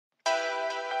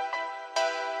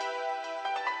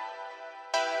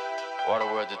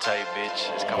Waterworld to tape,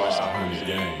 bitch. It's coming soon.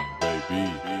 Game,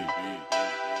 baby.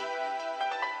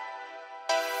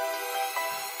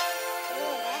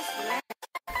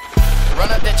 Run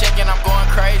up that check and I'm going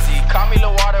crazy. Call me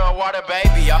Lil Water or Water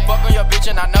Baby. I fuck on your bitch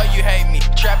and I know you hate me.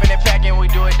 Trapping and packing, we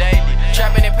do it daily.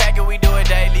 Trapping and packing, we do it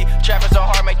daily. Trapping so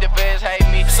hard, make the feds hate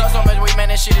me. So much weed, man,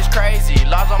 this shit is crazy.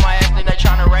 Laws on my ass, then they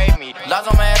tryna rape me. Laws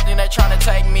on my ass, then they tryna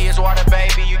take me. It's Water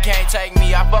Baby, you can't take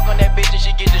me. I fuck on that bitch and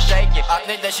she get to shaking. I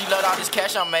think that she loved all this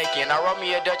cash I'm making. I wrote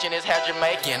me a Dutch and it's half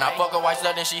Jamaican. I fuck a white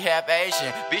slut and she half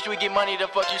Asian. Bitch, we get money, the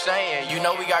fuck you saying? You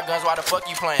know we got guns, why the fuck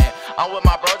you playing? I'm with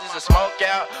my bros, it's a smoke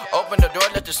out. Open the door,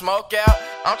 let the smoke out.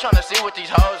 I'm tryna see what these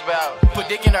hoes bout. Put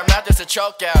dick in her mouth, it's a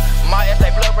choke out. My ass,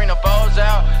 they blood, bring the foes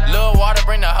out. Lil Water,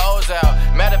 bring the hoes out.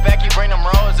 Matter of fact, you bring them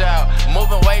rolls out.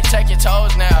 Moving weight, taking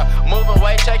toes now. Moving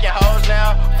weight, taking hoes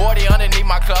now. 40 underneath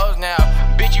my clothes now.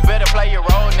 Bitch, you better play your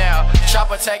role now.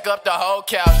 Chopper take up the whole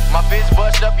couch. My fist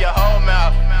bust up your whole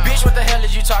mouth. Bitch, what the hell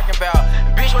is you talking about?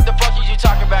 Bitch, what the fuck is you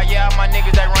talking about? Yeah, my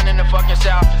niggas, they running the fucking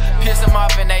south. Piss them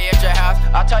off and they at your house.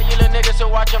 I tell you little niggas to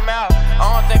watch your mouth. I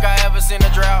don't think I ever seen a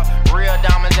drought. Real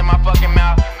diamonds in my fucking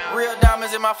mouth. Real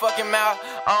diamonds in my fucking mouth.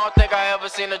 I don't think I ever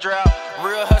seen a drought.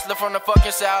 Real hustler from the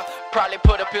fucking south. Probably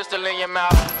put a pistol in your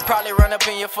mouth. Probably run up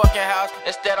in your fucking house.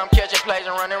 Instead I'm catching plays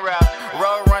and running route.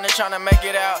 Road running trying to make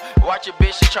it out. Watch your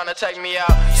bitch, she trying to take me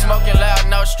out. Smoking loud,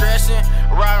 no stressing.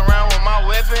 Riding around with my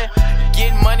weapon.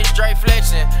 Getting money straight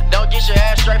flexing. Don't get your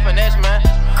ass straight finesse, man.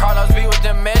 Carlos be with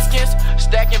them Mexicans.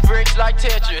 Stacking bricks like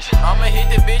Tetris. I'ma hit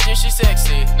the bitch and she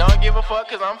sexy. Don't give a fuck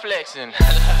cause I'm flexing.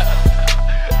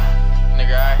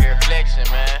 Nigga out here flexing,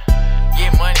 man.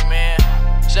 Get money, man.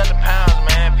 Selling pounds,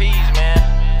 man. Peas,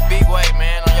 man. Big weight,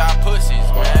 man, on y'all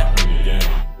pussies, man. Game,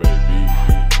 baby.